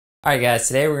Alright guys,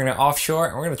 today we're going to offshore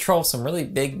and we're going to troll some really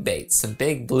big baits, some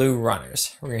big blue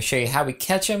runners. We're going to show you how we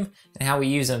catch them and how we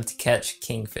use them to catch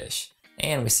kingfish.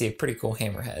 And we see a pretty cool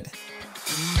hammerhead.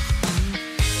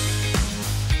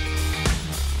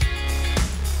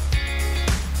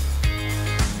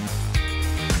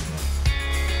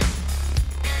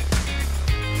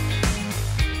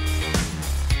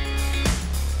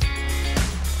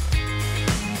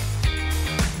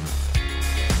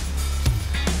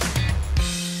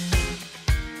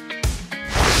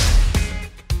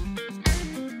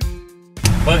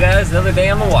 Well guys, another day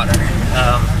on the water.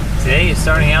 Today is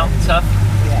starting out tough.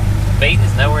 Bait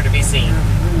is nowhere to be seen.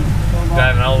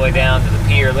 Driving all the way down to the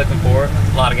pier looking for it.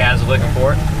 A lot of guys are looking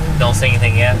for it. Don't see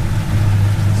anything yet.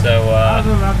 So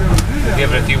we'll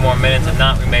give it a few more minutes. If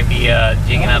not, we may be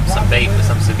jigging up some bait with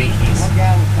some sabikis.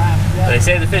 They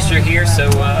say the fish are here, so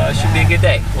it should be a good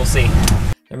day. We'll see.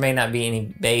 There may not be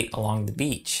any bait along the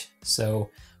beach, so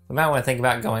we might want to think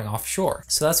about going offshore.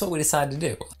 So that's what we decided to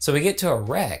do. So we get to a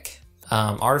wreck.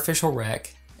 Artificial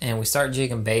wreck, and we start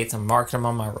jigging baits. I'm marking them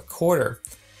on my recorder,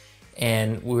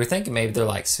 and we were thinking maybe they're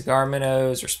like cigar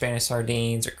minnows or Spanish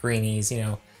sardines or greenies, you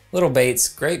know, little baits,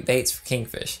 great baits for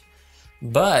kingfish.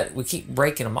 But we keep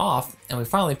breaking them off, and we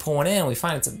finally pull one in, and we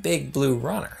find it's a big blue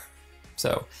runner.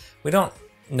 So we don't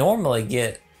normally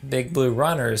get big blue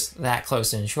runners that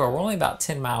close inshore. We're only about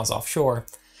 10 miles offshore.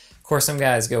 Of course, some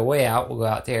guys go way out. We'll go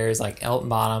out to areas like Elton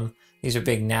Bottom. These are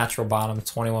big natural bottom,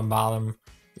 21 bottom,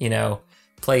 you know,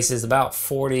 places about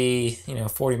 40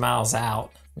 miles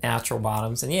out, natural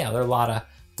bottoms. And yeah, there are a lot of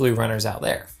blue runners out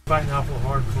there. Fighting awful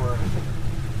hard for it.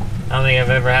 I don't think I've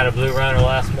ever had a blue runner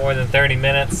last more than 30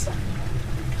 minutes.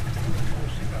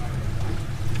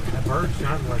 That bird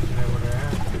sounds like you know where they're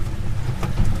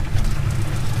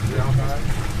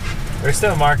at. We're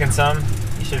still marking some.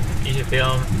 You should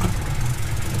feel them.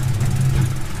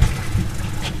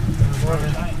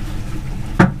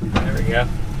 There we go.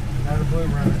 Another blue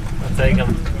runner. I'll take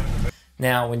them.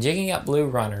 Now, when jigging up blue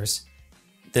runners,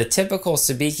 the typical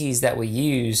sabikis that we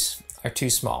use are too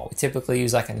small. We typically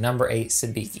use like a number 8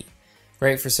 sabiki.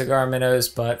 Great for cigar minnows,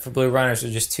 but for blue runners,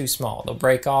 they're just too small. They'll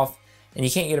break off, and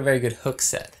you can't get a very good hook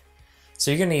set.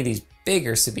 So you're gonna need these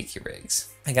bigger sabiki rigs.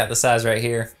 I got the size right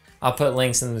here. I'll put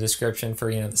links in the description for,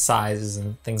 you know, the sizes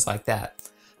and things like that.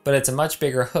 But it's a much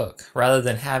bigger hook. Rather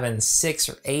than having 6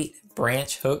 or 8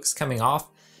 branch hooks coming off,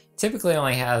 typically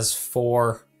only has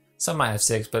 4. Some might have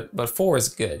 6, but 4 is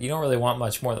good. You don't really want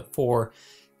much more than 4,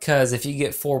 because if you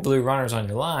get 4 blue runners on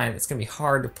your line, it's gonna be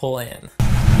hard to pull in. Look.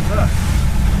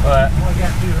 What? Well, I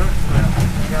got 2 hooks now.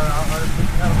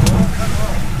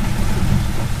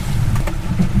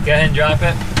 Go ahead and drop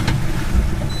it.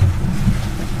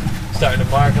 Starting to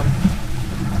mark them.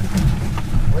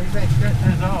 What do you think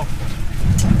stretching this off?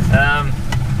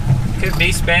 Could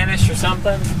be Spanish or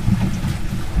something.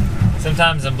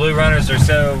 Sometimes the blue runners are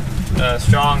so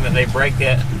strong that they break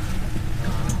it.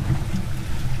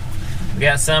 We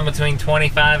got some between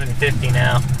 25 and 50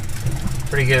 now.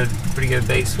 Pretty good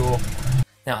bait school.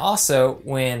 Now also,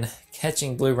 when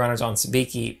catching blue runners on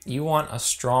sabiki, you want a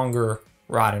stronger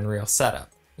rod and reel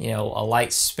setup. You know, a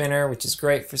light spinner, which is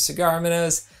great for cigar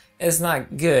minnows, is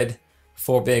not good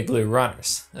for big blue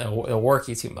runners. It'll work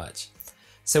you too much.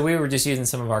 So we were just using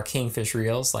some of our Kingfish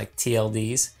reels, like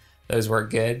TLDs. Those work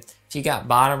good. If you got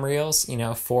bottom reels, you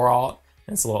know, 4/0,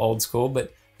 it's a little old school,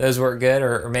 but those work good,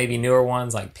 or maybe newer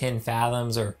ones like pin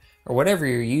fathoms or whatever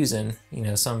you're using, you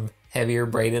know, some heavier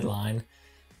braided line,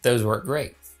 those work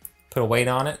great. Put a weight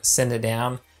on it, send it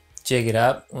down, jig it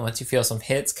up. Once you feel some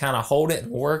hits, kind of hold it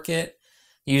and work it.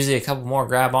 Usually a couple more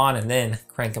grab on and then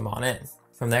crank them on in.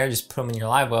 From there, just put them in your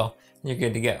live well and you're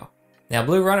good to go. Now,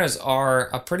 blue runners are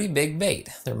a pretty big bait.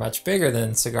 They're much bigger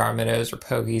than cigar minnows or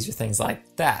pogies or things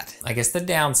like that. I guess the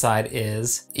downside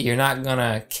is you're not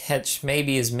gonna catch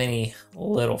maybe as many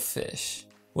little fish,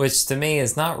 which to me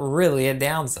is not really a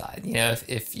downside. You know,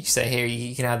 if you say, hey,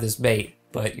 you can have this bait,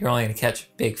 but you're only gonna catch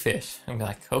big fish. I'm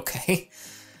like, okay,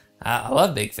 I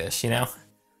love big fish, you know?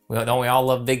 Don't we all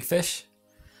love big fish?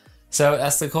 So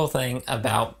that's the cool thing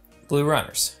about blue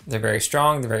runners. They're very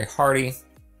strong, they're very hardy.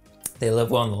 They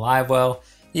live well in the live well.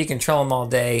 You can troll them all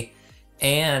day,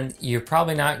 and you're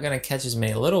probably not gonna catch as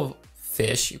many little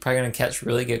fish. You're probably gonna catch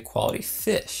really good quality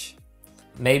fish.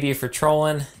 Maybe if you're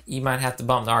trolling, you might have to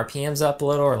bump the RPMs up a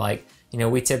little, or like, you know,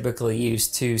 we typically use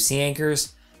 2 sea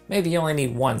anchors. Maybe you only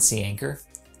need 1 sea anchor,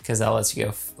 because that lets you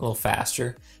go a little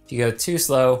faster. If you go too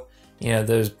slow, you know,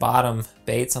 those bottom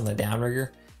baits on the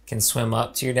downrigger can swim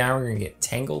up to your downrigger and get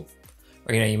tangled.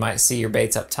 Or, you know, you might see your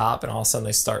baits up top and all of a sudden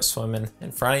they start swimming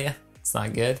in front of you. It's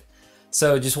not good.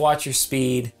 So just watch your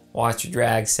speed, watch your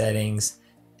drag settings,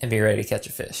 and be ready to catch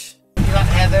a fish. you like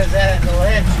to have those out at the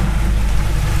ledge?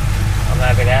 I'm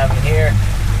happy to have them here.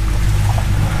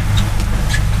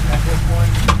 At this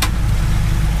point?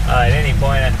 At any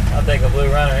point, I'll take a blue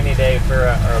runner any day for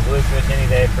or a bluefish any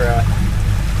day for a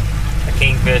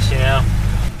kingfish, you know.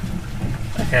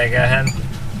 Okay, go ahead.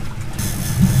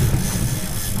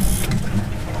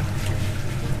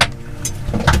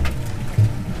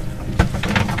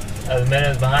 Oh, the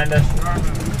minnows behind us?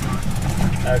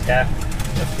 Okay,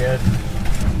 that's good.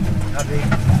 How deep?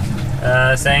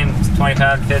 Same,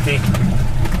 25 to 50.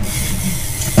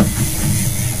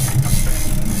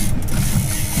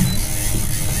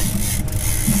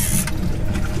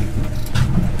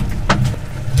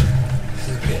 This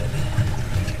is good.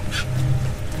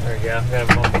 There we go. Got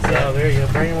a multi-set. Oh, there you go.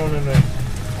 Bring one in there.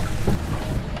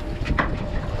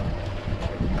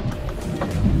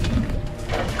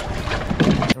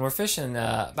 And we're fishing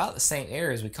about the same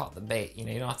areas we caught the bait. You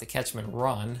know, you don't have to catch them and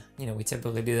run. You know, we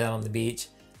typically do that on the beach.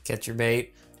 Catch your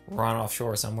bait, run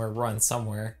offshore somewhere, run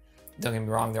somewhere. Don't get me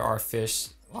wrong, there are fish,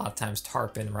 a lot of times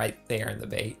tarpon right there in the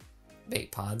bait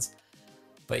pods.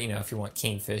 But you know, if you want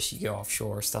kingfish, you go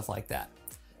offshore, stuff like that.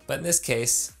 But in this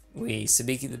case, we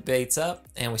sabiki the baits up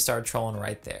and we started trolling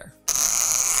right there.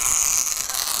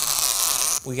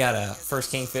 We got a first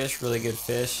kingfish, really good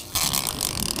fish.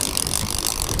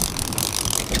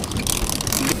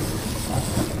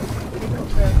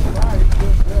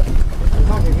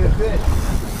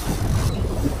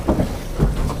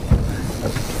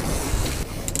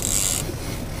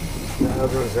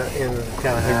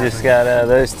 We just got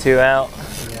those two out.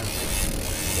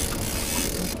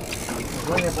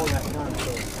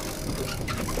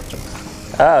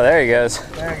 Oh, there he goes.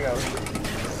 There you go.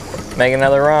 Make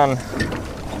another run.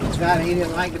 He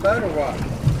didn't like the boat or what?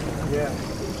 Yeah.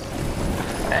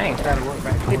 Dang. Trying to work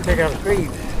back. He took out the speed.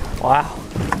 Wow.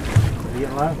 You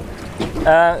getting low?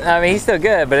 I mean, he's still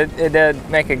good, but it did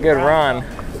make a good run.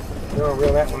 You want to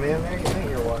reel that one in there, you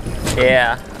think, or what?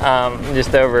 Yeah,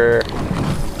 just over.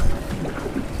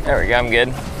 There we go, I'm good.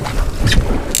 You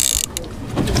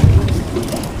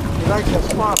like that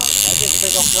spot on it. I just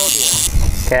pick up Cobia.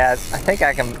 Okay, I think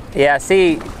I can, yeah,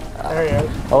 see There he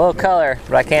is. a little color,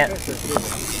 but I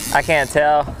can't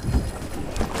tell.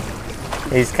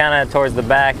 He's kind of towards the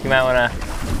back. You might want to.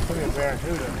 Pretty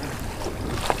barracuda.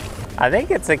 I think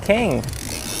it's a king.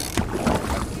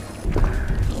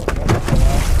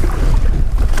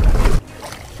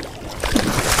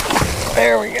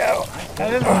 There we go.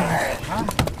 That is one, huh?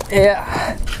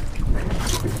 Yeah.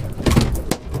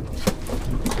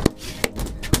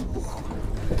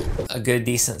 A good,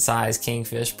 decent sized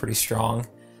kingfish, pretty strong.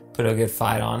 Put a good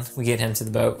fight on. We get him to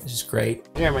the boat, which is great.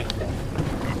 Jeremy.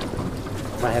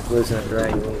 Might have to loosen that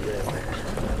drag a little bit.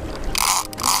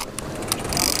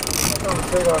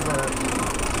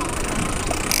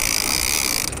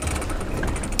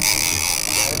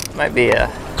 Might be a.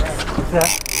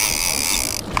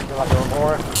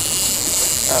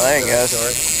 Oh, there he goes.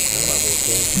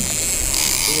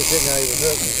 He just didn't know he was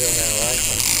hooked until now, right?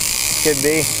 Could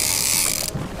be.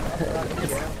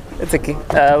 It's a king,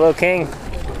 little king.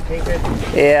 Kingfish?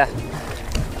 Yeah.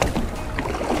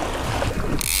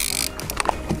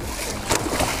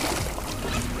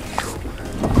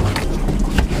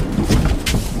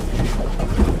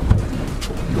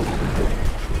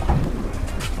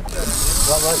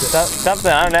 What was it?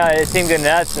 Something, I don't know, it seemed good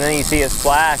nuts, and then you see it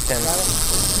splash, and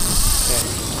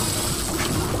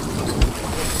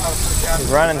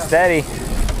he's running steady.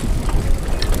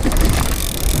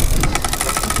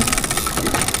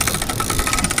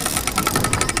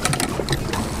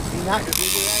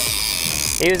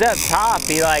 He was up top,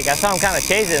 I saw him kind of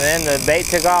chasing it, and then the bait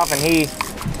took off, and he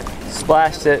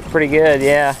splashed it pretty good,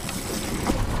 yeah. He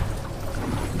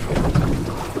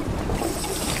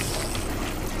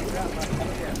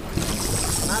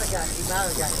might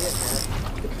have got hit, man.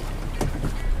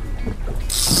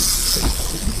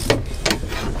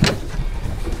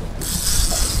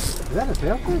 Is that a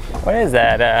sailfish? What is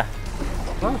that?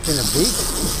 Oh, it's in a beak.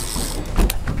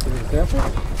 Is it a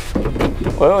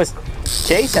sailfish? Well, it was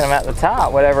chasing him at the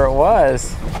top, whatever it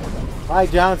was. Hi,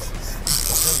 John.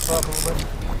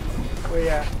 Where you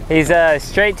at? He's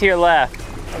straight to your left.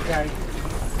 Okay.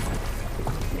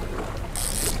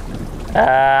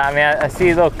 I mean, I see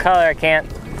a little color. I can't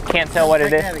tell what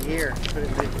it is. Out of gear.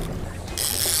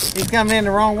 He's coming in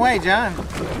the wrong way, John.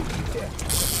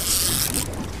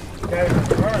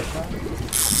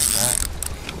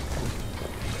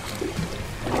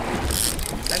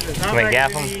 Can we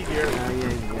gap him?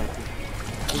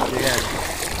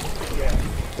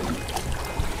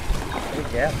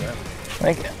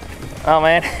 Oh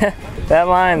man, that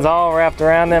line's all wrapped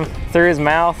around him, through his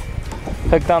mouth,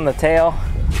 hooked on the tail.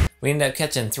 We ended up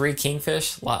catching 3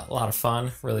 kingfish, a lot of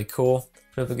fun, really cool.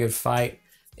 Put up a good fight.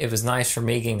 It was nice for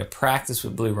me getting to practice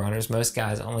with blue runners. Most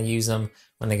guys only use them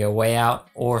when they go way out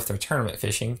or if they're tournament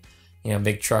fishing. You know,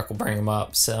 big truck will bring them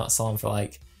up, sell them for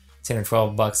like 10 or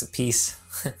 12 bucks a piece.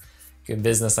 Good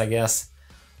business, I guess.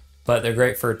 But they're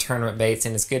great for tournament baits,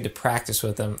 and it's good to practice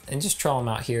with them. And just trawl them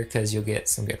out here because you'll get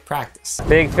some good practice.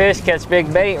 Big fish catch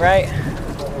big bait, right?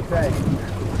 Okay.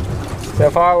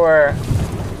 So far we're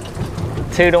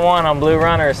 2-1 on blue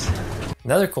runners.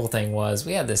 Another cool thing was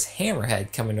we had this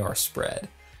hammerhead come into our spread.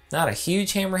 Not a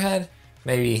huge hammerhead,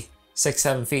 maybe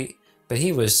 6-7 feet, but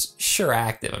he was sure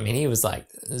active. I mean, he was like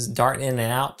darting in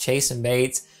and out, chasing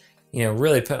baits, you know,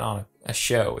 really putting on a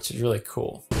show, which is really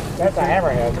cool. That's a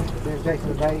hammerhead. He's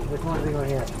chasing the bait. Which one is he going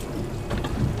to hit?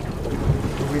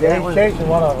 He's chasing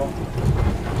one of them.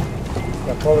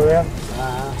 Got to pull it in?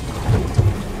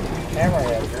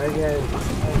 Hammerhead. There he goes.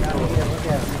 Look at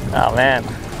him. Oh, man.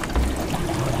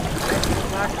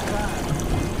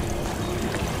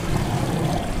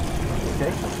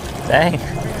 Dang.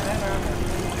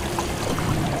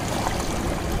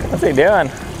 What's he doing?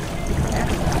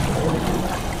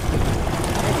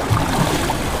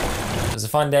 It was a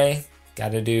fun day.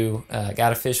 Got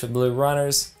to fish with blue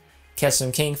runners, catch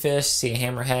some kingfish, see a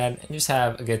hammerhead, and just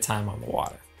have a good time on the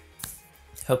water.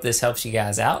 Hope this helps you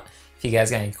guys out. If you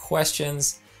guys got any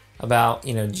questions about,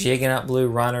 you know, jigging up blue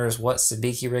runners, what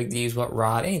sabiki rig to use, what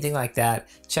rod, anything like that,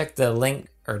 check the link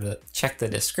or check the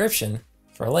description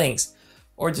for links,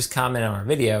 or just comment on our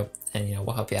video, and you know,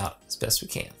 we'll help you out as best we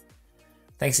can.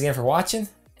 Thanks again for watching,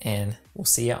 and we'll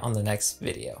see you on the next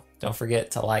video. Don't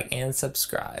forget to like and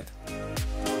subscribe.